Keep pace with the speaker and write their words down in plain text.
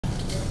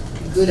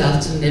Good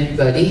afternoon,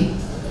 everybody.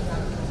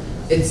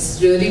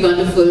 It's really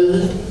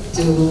wonderful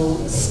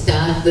to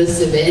start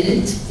this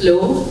event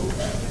flow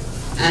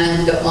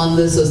and on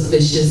this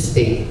auspicious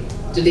day.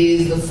 Today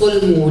is the full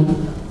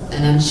moon,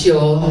 and I'm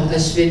sure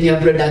Ashwin,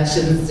 your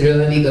production is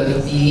really going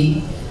to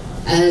be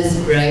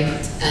as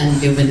bright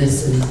and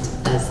luminescent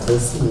as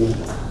this moon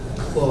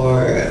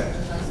for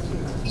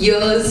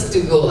years to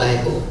go, I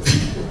hope.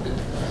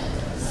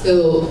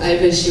 So I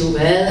wish you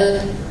well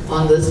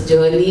on this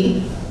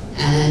journey,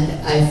 and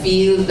I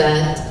feel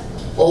that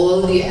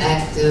all the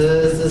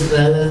actors as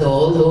well as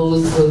all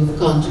those who have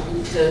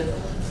contributed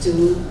to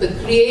the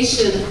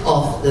creation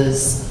of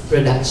this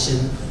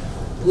production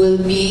will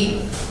be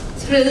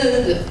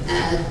thrilled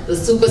at the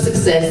super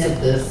success of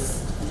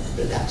this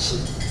production.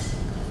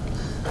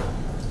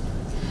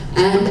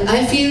 And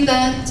I feel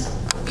that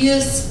we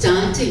are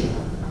starting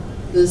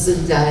this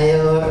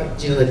entire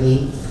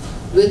journey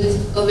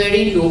with a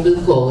very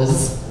noble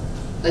cause,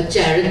 a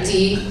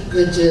charity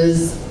which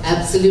is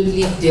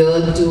absolutely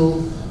dear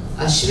to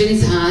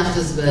Ashwin's heart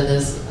as well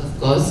as, of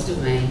course, to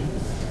mine.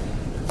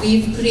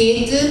 We've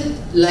created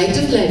Light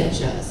of Life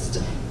Trust,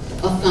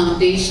 a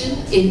foundation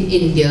in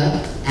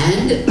India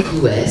and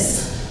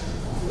US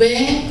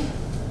where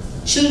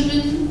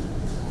children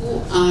who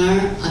are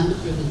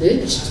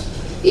underprivileged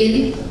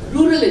in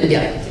rural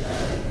India.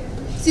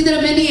 See, there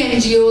are many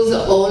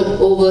NGOs all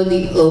over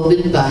the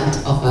urban part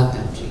of our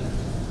country,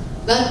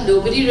 but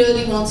nobody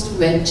really wants to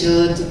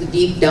venture to the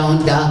deep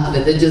down dark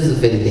villages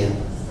of India.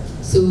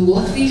 So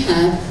what we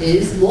have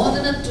is more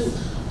than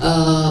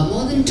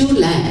 2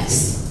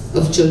 lakhs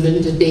of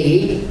children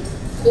today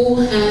who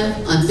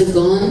have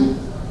undergone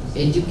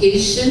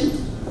education,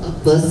 a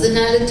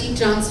personality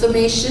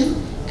transformation,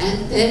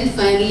 and then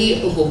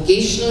finally a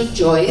vocational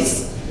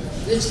choice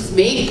which has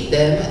made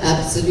them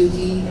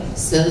absolutely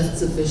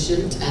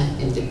self-sufficient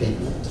and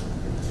independent.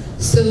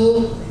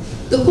 So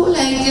the whole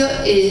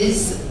idea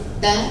is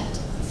that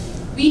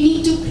we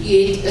need to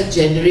create a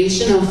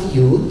generation of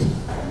youth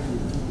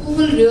who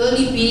will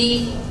really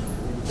be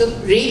the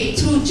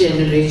breakthrough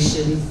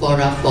generation for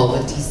our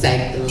poverty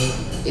cycle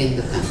in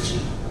the country.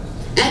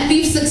 And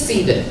we've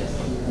succeeded.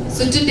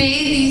 So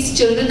today these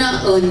children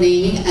are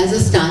earning as a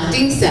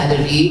starting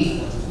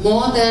salary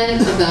more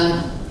than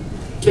about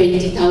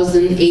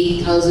 20,000,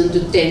 8,000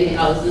 to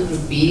 10,000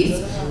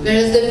 rupees,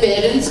 whereas the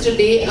parents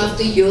today,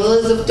 after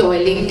years of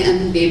toiling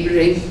and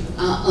laboring,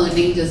 are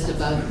earning just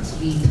about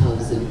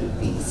 3,000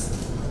 rupees.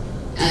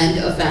 And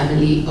a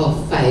family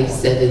of 5,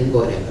 7,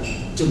 whatever,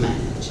 to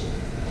manage.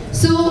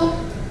 So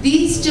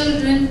these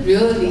children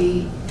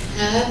really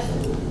have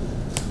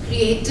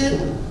created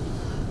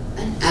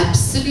an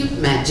absolute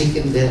magic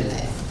in their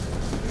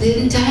life. Their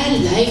entire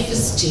life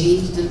is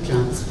changed and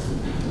transformed.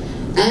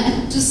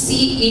 And to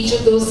see each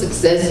of those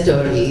success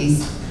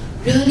stories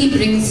really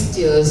brings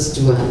tears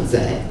to one's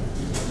eye.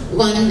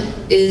 One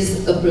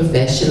is a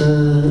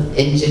professional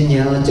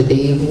engineer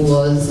today who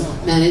was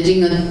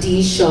managing a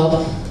tea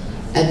shop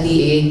at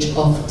the age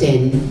of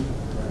 10,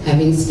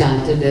 having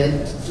started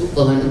it to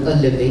earn a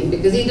living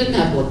because he didn't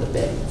have both the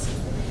parents.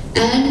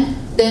 And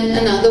then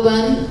another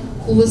one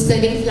who was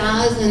selling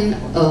flowers in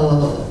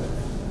a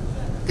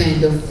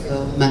kind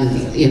of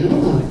mandi,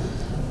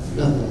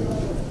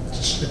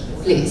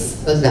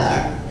 place,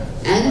 bazaar.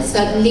 And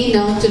suddenly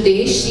now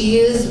today she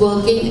is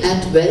working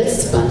at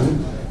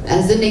Wellspun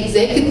as an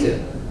executive.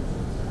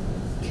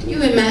 Can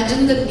you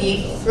imagine the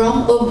leap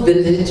from a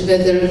village where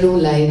there are no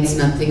lights,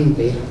 nothing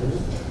available,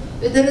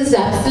 where there is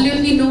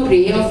absolutely no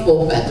ray of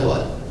hope at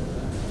all,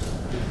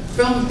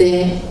 from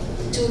there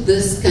to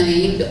this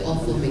kind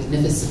of a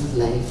magnificent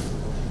life.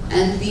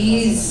 And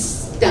these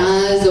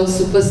stars or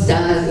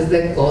superstars, as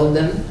I call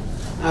them,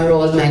 are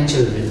all my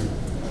children.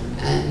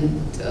 And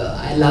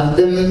I love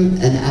them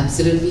and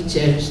absolutely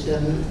cherish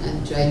them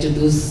and try to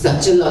do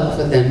such a lot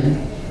for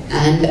them.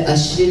 And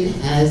Ashwin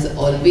has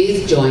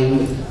always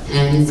joined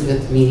hands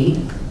with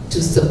me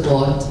to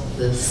support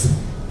this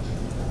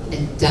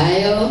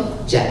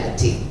entire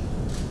charity.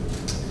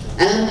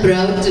 And I'm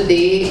proud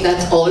today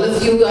that all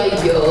of you are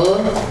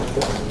here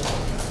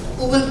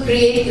who will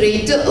create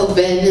greater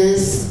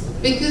awareness,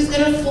 because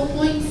there are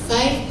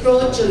 4.5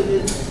 crore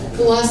children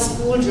who are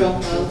school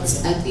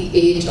dropouts at the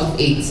age of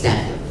 8th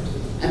standard.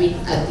 I mean,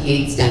 at the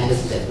 8th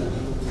standard level.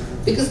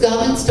 Because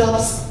government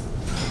stops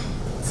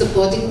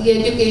supporting the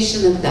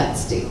education at that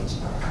stage.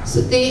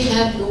 So they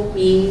have no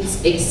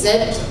means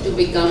except to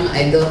become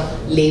either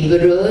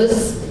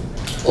laborers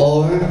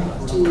or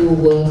to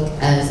work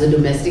as a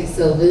domestic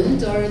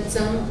servant or in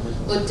some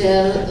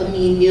hotel, a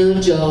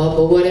menial job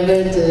or whatever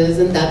it is,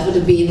 and that would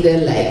have been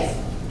their life.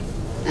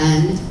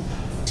 And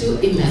to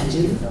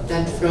imagine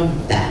that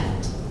from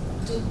that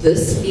to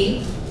this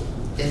leap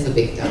is a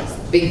big task.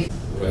 Big.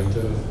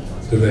 Writer,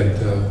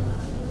 director,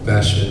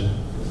 passion.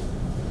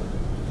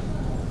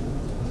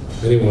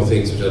 Many more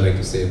things which I'd like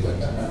to say,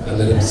 but I'll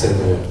let him say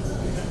the word.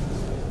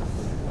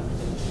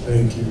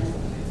 Thank you.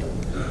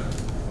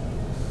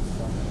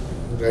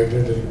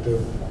 Writer, director,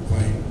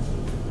 fine.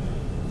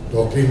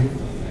 Talking,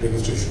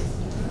 demonstration.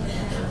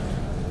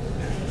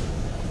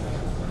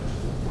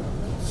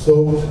 So,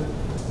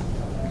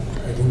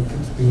 I think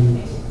it's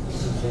been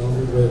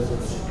surrounded by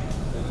such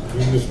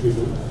genius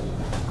people.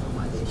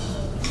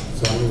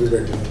 Sound will be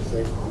better,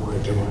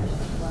 like better.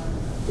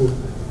 So,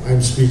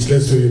 I'm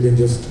speechless, so you can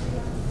just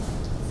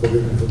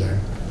forgive me for that.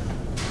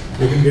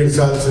 लेकिन 1.5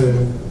 साल से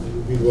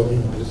we've been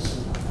working on this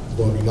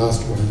for the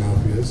last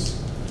 1.5 years,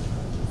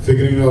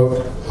 figuring out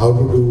how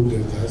to do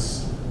Devdas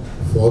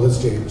for the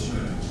stage.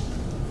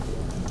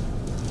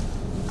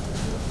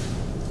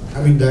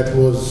 I mean, that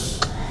was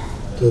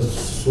the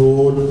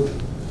sole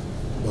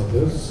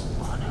purpose.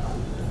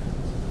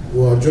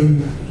 वो अर्जुन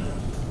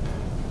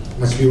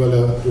मछली वाला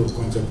जो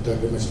concept था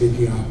कि मछली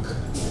की आँख.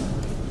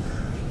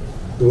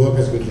 The work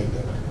has been like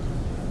that,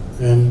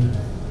 and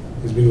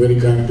he's been very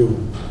kind to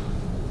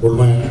hold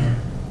my hand,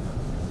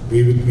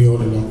 be with me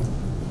all along,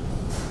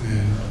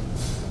 and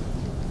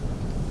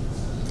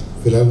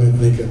फिलहाल मैं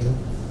इतना ही कहता हूँ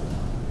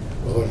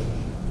और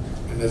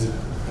and as it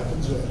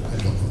happens, I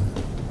love him.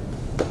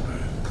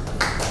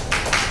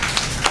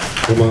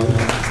 Umang,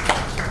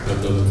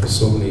 I've known him for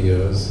so many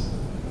years,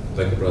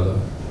 like a brother.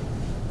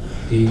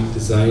 He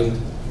designed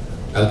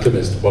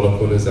Alchemist, Paulo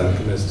Coelho's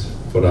Alchemist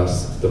for us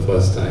the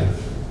first time.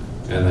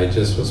 And I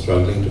just was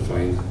struggling to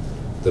find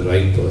the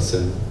right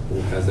person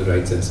who has the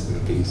right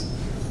sensibilities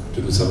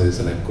to do some of this,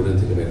 and I couldn't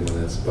think of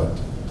anyone else but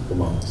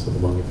Umang. So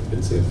Umang, if you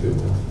can say a few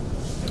more.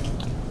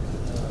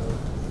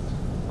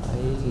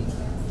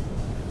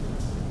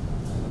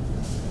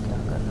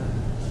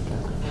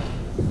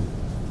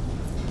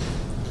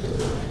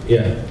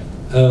 Yeah.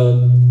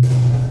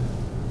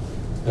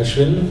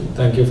 Ashwin,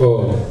 thank you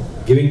for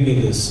giving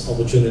me this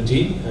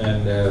opportunity,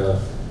 and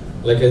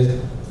like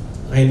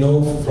I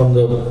know from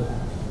the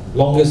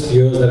longest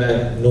years that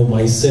I know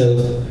myself,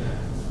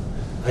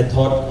 I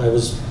thought I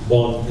was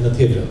born in a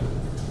theatre,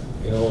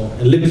 you know,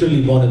 and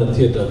literally born in a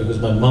theatre, because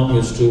my mom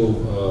used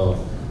to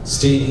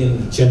stay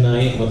in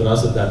Chennai,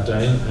 Madras at that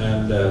time,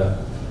 and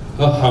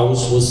her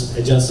house was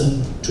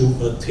adjacent to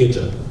a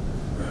theatre.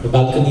 The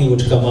balcony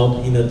would come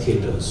out in a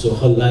theatre, so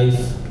her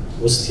life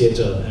was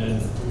theatre. And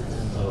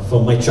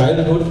from my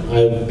childhood,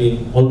 I've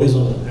been always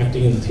on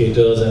acting in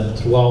theatres, and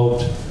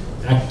throughout,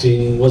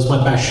 acting was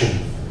my passion.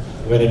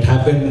 When it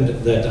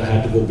happened that I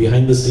had to go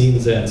behind the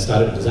scenes and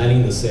started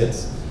designing the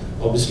sets,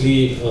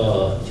 obviously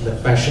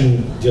that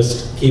passion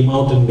just came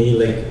out in me,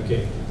 like,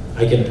 okay,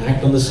 I can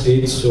act on the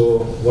stage,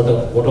 so what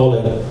all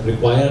I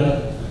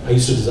require, I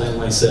used to design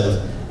myself.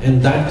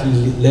 And that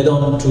led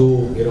on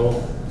to, you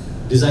know,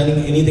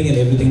 designing anything and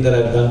everything that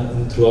I've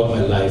done throughout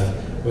my life.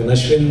 When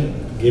Ashwin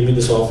gave me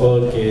this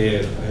offer,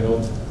 okay, you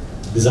know,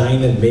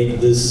 design and make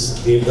this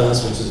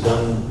Devdas, which is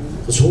done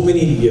for so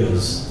many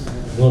years.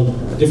 You know,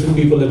 different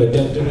people have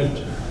attempted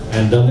it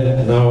and done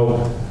it.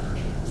 Now,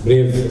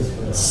 brave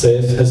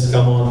Saif has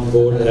come on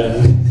board,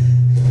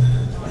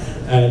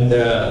 and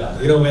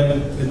you know,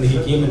 when he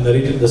came and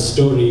narrated the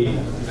story,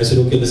 I said,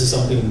 okay, this is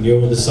something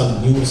new. This is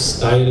some new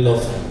style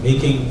of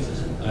making,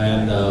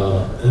 and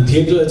in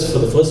theatre it's for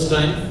the first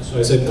time. So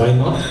I said, why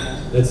not?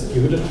 Let's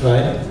give it a try.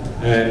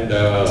 And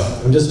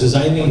I'm just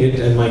designing it,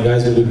 and my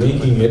guys will be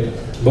making it.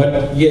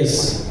 But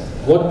yes,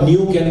 what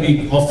new can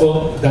we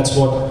offer? That's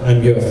what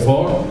I'm here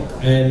for.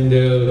 And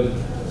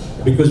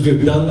because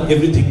we've done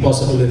everything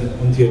possible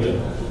in theatre.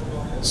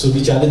 So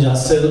we challenge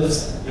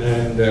ourselves,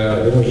 and you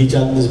know, he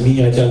challenges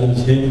me, I challenge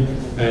him,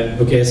 and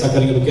okay, aisa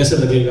karenge to kaise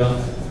lagega?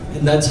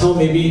 And that's how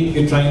maybe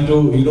we're trying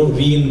to, you know,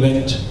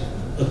 reinvent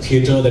a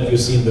theatre that we've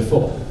seen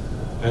before.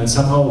 And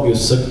somehow we've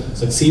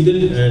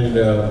succeeded, and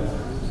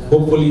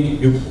hopefully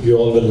you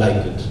all will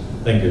like it.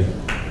 Thank you.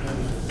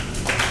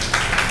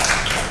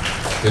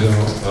 You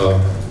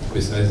know,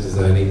 besides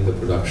designing the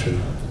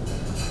production,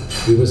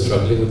 we were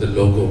struggling with the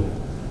logo,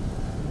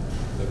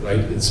 the right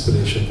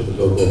inspiration for the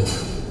logo.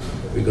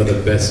 We got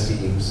the best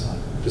teams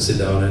to sit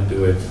down and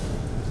do it.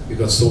 We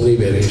got so many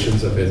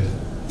variations of it,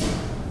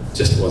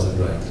 just wasn't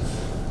right.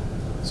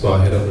 So our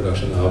head of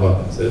production,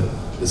 Ava, said,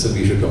 listen,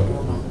 we should talk to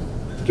Umang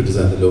to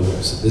design the logo.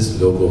 So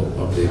this logo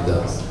of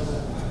Devdas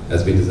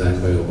has been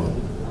designed by Umang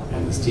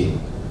and his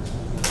team.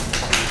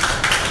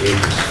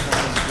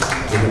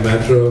 In a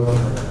matter of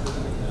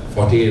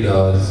 48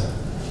 hours,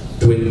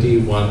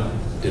 21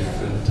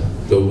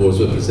 different logos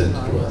were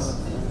presented to us.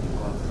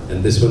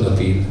 And this one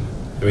appealed.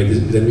 I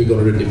mean, then we got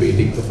on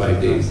debating for 5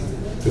 days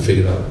to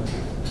figure out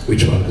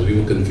which one, because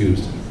we were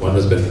confused. One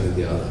was better than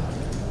the other.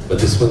 But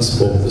this one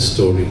spoke the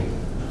story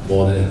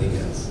more than anything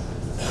else.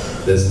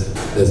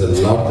 There's a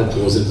lot that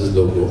goes into this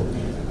logo,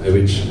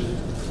 which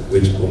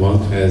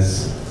Umang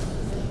has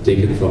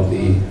taken from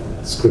the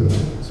script.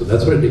 So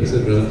that's what it takes a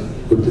real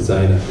good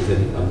designer, is that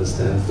he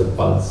understands the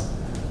pulse,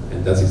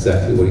 and that's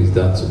exactly what he's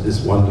done. So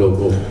this one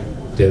logo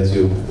tells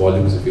you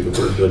volumes if you look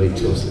at it really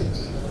closely.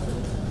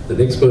 The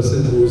next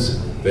person who's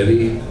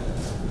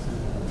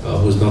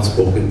not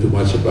spoken too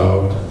much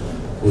about,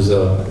 who's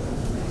a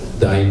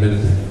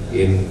diamond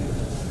in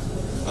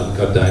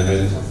Uncut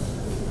Diamond,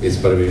 is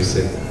Parvesh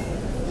Singh.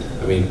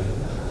 I mean,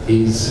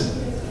 he's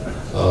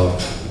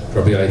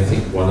probably, I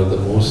think, one of the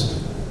most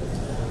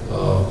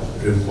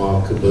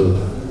remarkable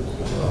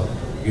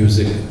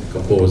music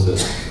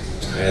composers,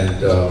 and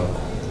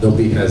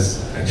nobody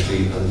has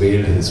actually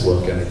unveiled his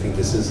work, and I think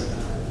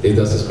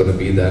Devdas is going to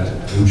be that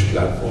huge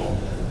platform.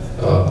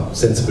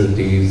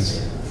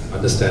 Sensibilities,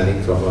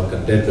 understanding from a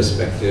content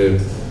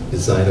perspective,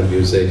 design of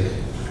music,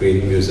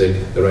 creating music,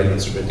 the right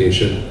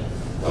instrumentation.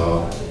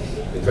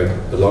 In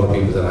fact, a lot of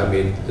people that I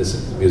made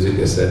listen to music,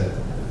 they said,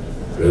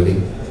 really?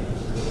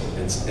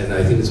 And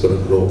I think it's going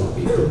to grow on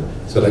people.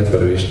 So I'd like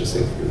Parvesh to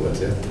say a few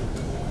words, yeah?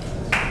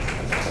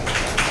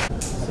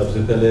 सबसे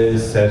पहले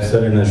Saif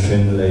sir and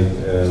Ashwin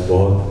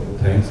बहुत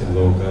thanks इन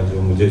लोगों का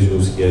जो मुझे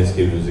choose किया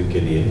इसके music के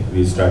लिए.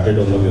 We started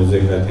on the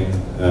music I think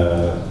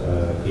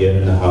year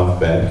and half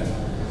back,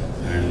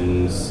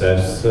 and Saif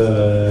sir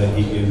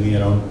he give me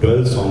around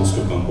 12 songs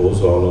to compose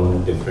all on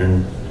different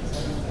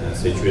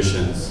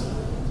situations.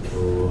 तो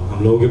हम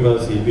लोगों के पास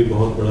ये भी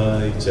बहुत बड़ा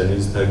एक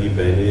चैलेंज था कि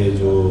पहले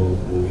जो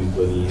मूवीज़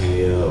बनी हैं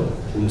या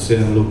उनसे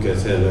हम लोग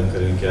कैसे अलग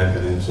करें, क्या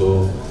करें. सो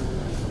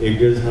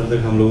 1-1.5 साल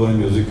तक हम लोगों ने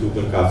म्यूज़िक के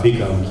ऊपर काफ़ी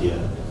काम किया.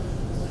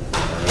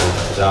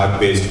 राग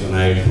बेस्ड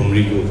बनाए,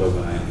 ठुमरी के ऊपर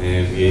बनाए हैं.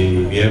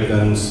 We have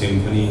done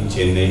symphony in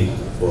Chennai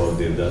for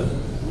Devdas.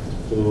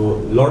 तो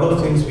lot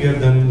of things we have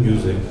done in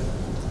music.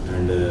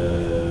 And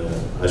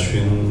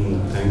Ashwin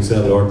thanks a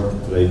lot,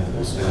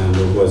 उसने हम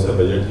लोग को ऐसा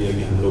बजट दिया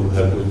कि हम लोग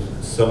हर कुछ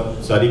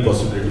सारी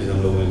पॉसिबिलिटीज़ हम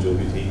लोगों ने जो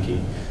भी थी कि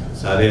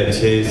सारे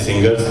अच्छे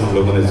सिंगर्स हम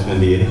लोगों ने इसमें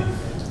लिए.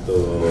 तो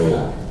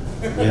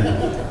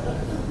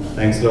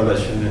thanks lot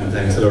Ashwin and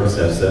thanks lot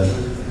sir sir.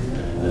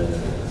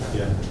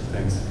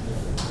 Thanks.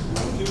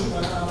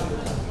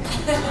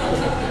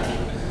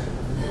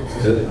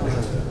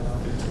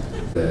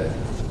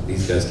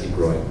 These guys keep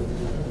growing,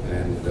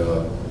 and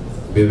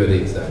we're very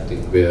exacting.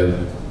 We're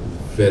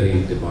very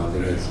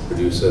demanding as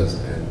producers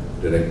and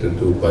director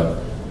too. But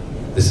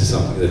this is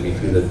something that we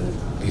feel that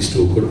these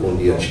two could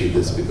only achieve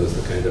this because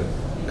the kind of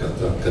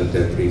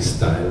contemporary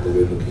style that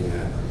we're looking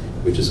at,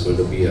 which is going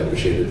to be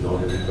appreciated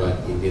not only by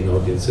Indian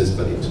audiences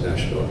but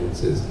international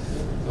audiences.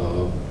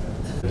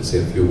 To say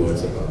a few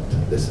words about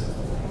this.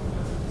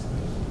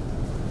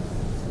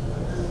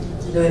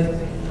 Hello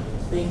everybody.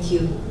 Thank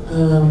you,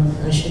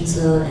 Ashwin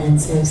sir and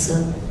Saif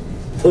sir,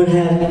 for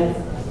having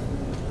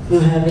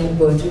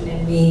Bertrand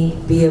and me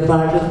be a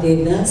part of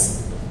Devdas.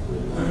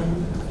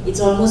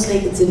 It's almost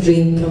like it's a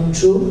dream come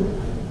true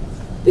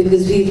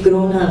because we've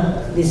grown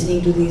up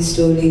listening to these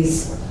stories.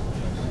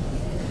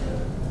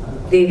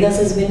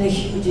 Devdas has been a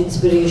huge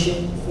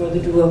inspiration for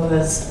the two of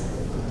us,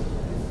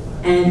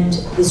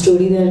 and the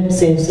story that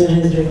Saif sir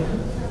has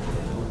written,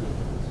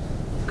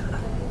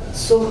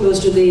 so close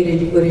to the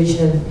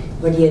original,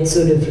 but yet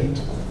so different.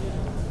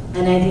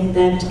 And I think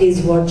that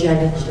is what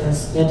challenged us.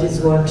 That is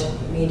what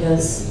made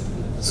us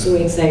so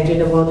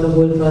excited about the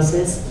whole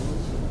process.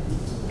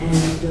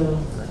 And we're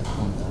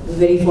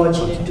very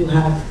fortunate to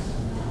have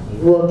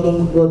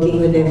working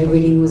with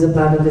everybody who's a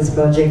part of this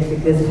project,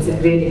 because it's a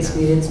great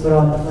experience for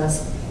all of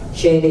us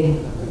sharing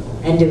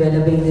and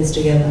developing this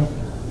together.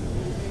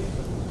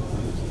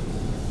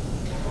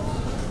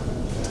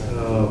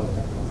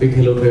 Big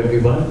hello to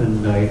everyone,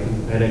 and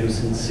I'd like to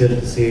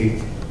sincerely say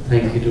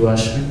thank you to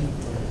Ashwin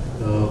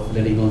for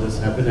letting all this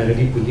happen. I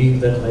really believe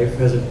that life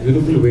has a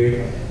beautiful way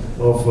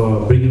of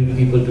bringing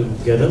people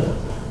together.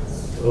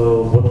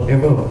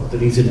 Whatever the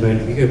reason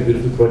might be, a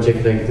beautiful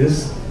project like this,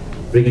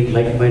 bringing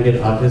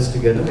like-minded artists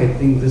together, I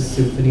think this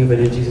symphony of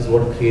energies is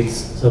what creates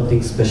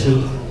something special.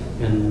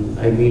 And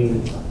I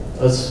mean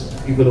us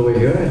people over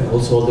here, and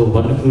also all the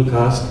wonderful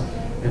cast,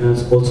 and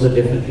also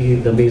definitely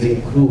the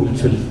amazing crew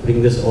which will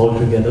bring this all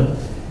together.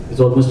 It's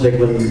almost like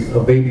when a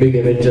very big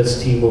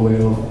Avengers team over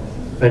here,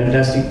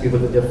 fantastic people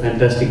with their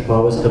fantastic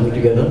powers coming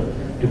together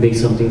to make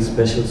something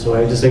special. So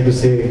I just like to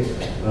say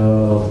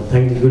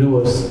thank the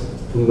universe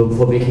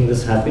for making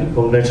this happen.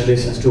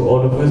 Congratulations to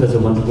all of us as a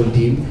wonderful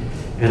team,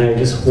 and I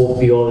just hope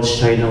we all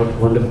shine out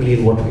wonderfully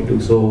in what we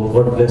do. So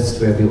God bless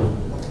to everyone.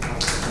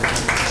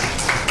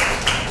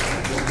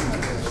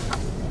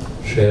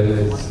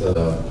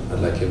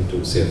 I'd like him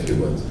to say a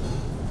few words.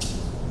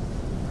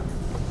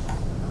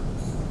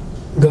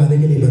 गाने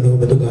के लिए बना हूँ,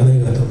 मैं तो गाना ही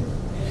गाता हूँ.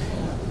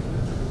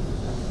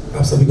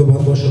 आप सभी को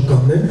बहुत बहुत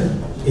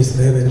शुभकामनाएं इस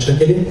नए वेंचर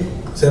के लिए.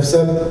 सैफ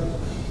साहब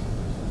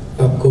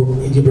आपको,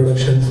 इजी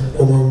प्रोडक्शंस,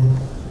 उमंग,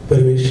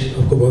 परवेश,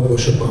 आपको बहुत बहुत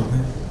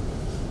शुभकामनाएं.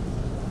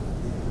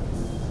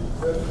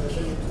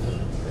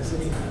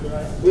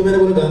 ये मैंने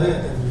बोला गाना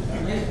है.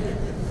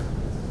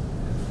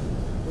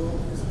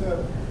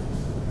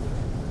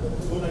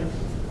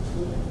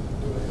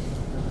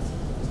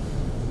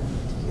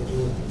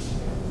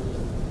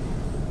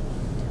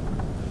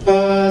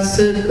 पास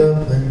का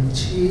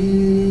पंछी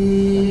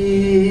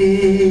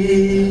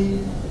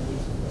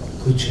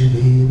कुछ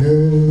भी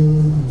नहीं,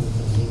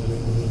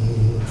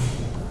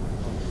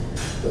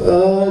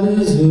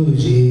 आरज़ू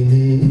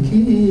जीने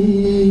की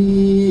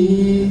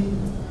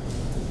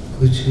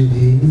कुछ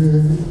भी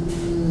नहीं,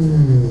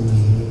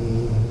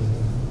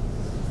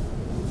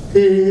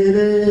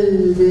 तेरे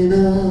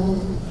बिना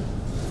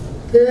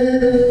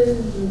तेरे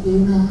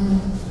बिना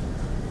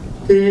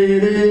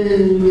तेरे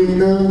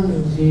बिना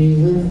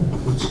जीवन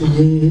कुछ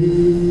भी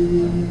नहीं.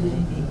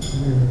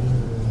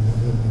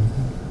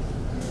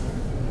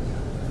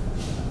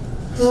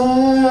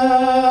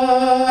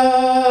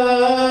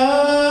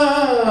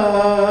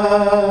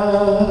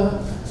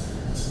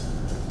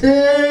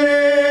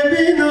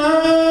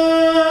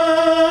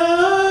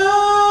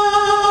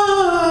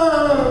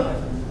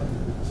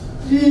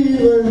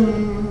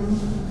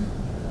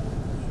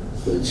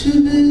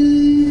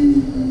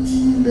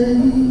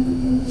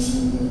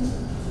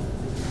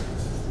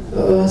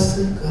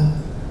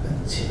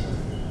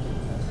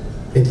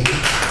 Thank you.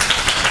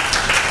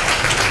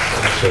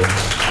 So,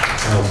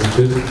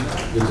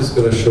 we're just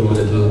going to show a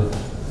little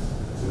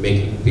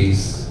making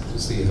piece to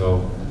see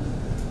how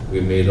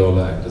we made all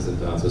actors and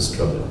dancers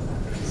struggle.